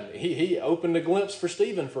of heaven. He opened a glimpse for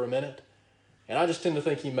Stephen for a minute, and I just tend to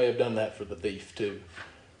think he may have done that for the thief too.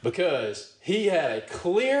 Because he had a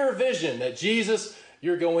clear vision that Jesus,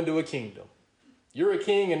 you're going to a kingdom. You're a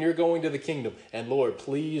king and you're going to the kingdom. And Lord,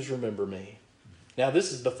 please remember me. Now,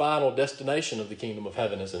 this is the final destination of the kingdom of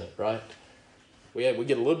heaven, isn't it? Right? We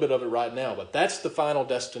get a little bit of it right now, but that's the final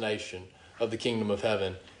destination of the kingdom of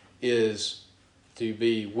heaven is to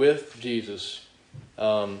be with Jesus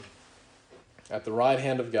at the right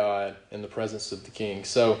hand of God in the presence of the King.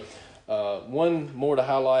 So one more to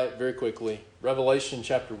highlight very quickly. Revelation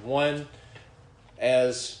chapter 1,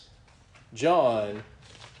 as John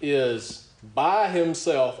is by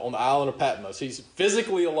himself on the island of Patmos. He's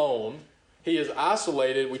physically alone. He is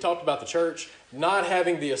isolated. We talked about the church not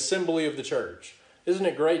having the assembly of the church. Isn't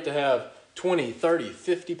it great to have 20, 30,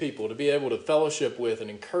 50 people to be able to fellowship with and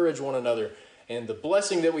encourage one another, and the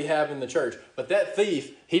blessing that we have in the church? But that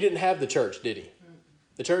thief, he didn't have the church, did he?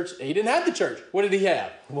 The church, he didn't have the church. What did he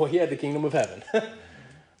have? Well, he had the kingdom of heaven.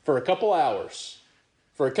 For a couple hours.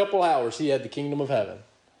 For a couple hours, he had the kingdom of heaven.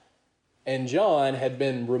 And John had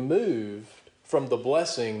been removed from the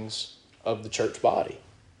blessings of the church body.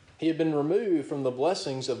 He had been removed from the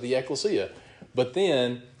blessings of the ecclesia. But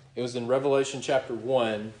then, it was in Revelation chapter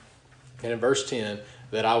 1, and in verse 10,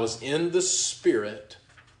 that I was in the Spirit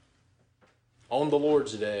on the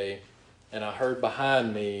Lord's day, and I heard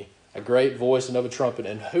behind me a great voice and of a trumpet.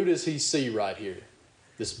 And who does he see right here?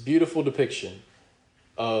 This beautiful depiction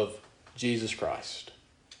of Jesus Christ.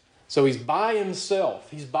 So he's by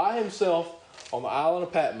himself. He's by himself on the island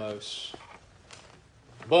of Patmos.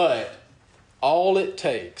 But all it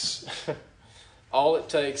takes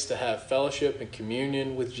to have fellowship and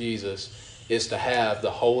communion with Jesus is to have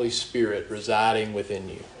the Holy Spirit residing within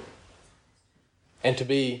you. And to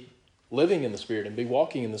be living in the Spirit and be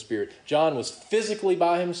walking in the Spirit. John was physically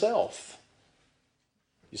by himself.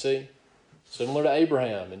 You see? Similar to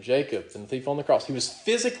Abraham and Jacob and the thief on the cross. He was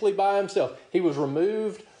physically by himself. He was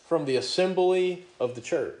removed from the assembly of the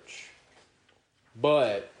church.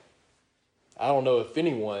 But I don't know if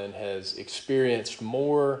anyone has experienced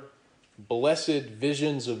more blessed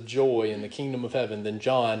visions of joy in the kingdom of heaven than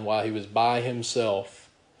John while he was by himself.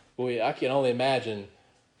 Boy, I can only imagine,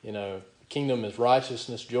 kingdom is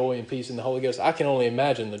righteousness, joy, and peace in the Holy Ghost. I can only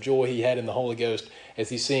imagine the joy he had in the Holy Ghost as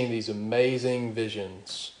he's seeing these amazing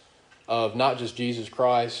visions of not just Jesus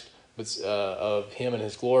Christ, but of him in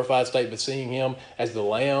his glorified state, but seeing him as the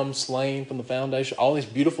Lamb slain from the foundation. All these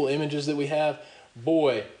beautiful images that we have.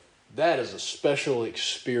 Boy, that is a special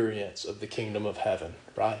experience of the kingdom of heaven,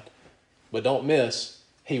 right? But don't miss,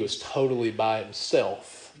 he was totally by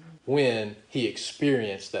himself when he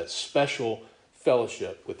experienced that special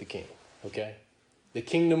fellowship with the King. Okay? The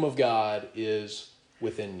kingdom of God is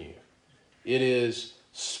within you. It is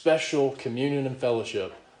special communion and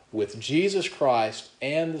fellowship with Jesus Christ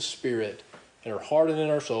and the Spirit in our heart and in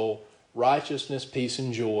our soul, righteousness, peace,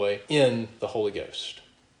 and joy in the Holy Ghost.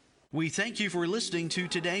 We thank you for listening to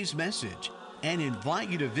today's message and invite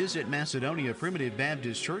you to visit Macedonia Primitive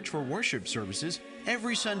Baptist Church for worship services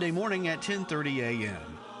every Sunday morning at 10:30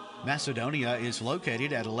 a.m. Macedonia is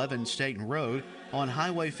located at 11 Staten Road on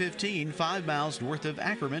Highway 15, 5 miles north of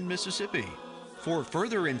Ackerman, Mississippi. For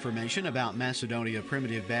further information about Macedonia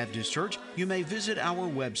Primitive Baptist Church, you may visit our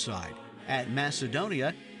website at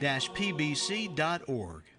macedonia-pbc.org.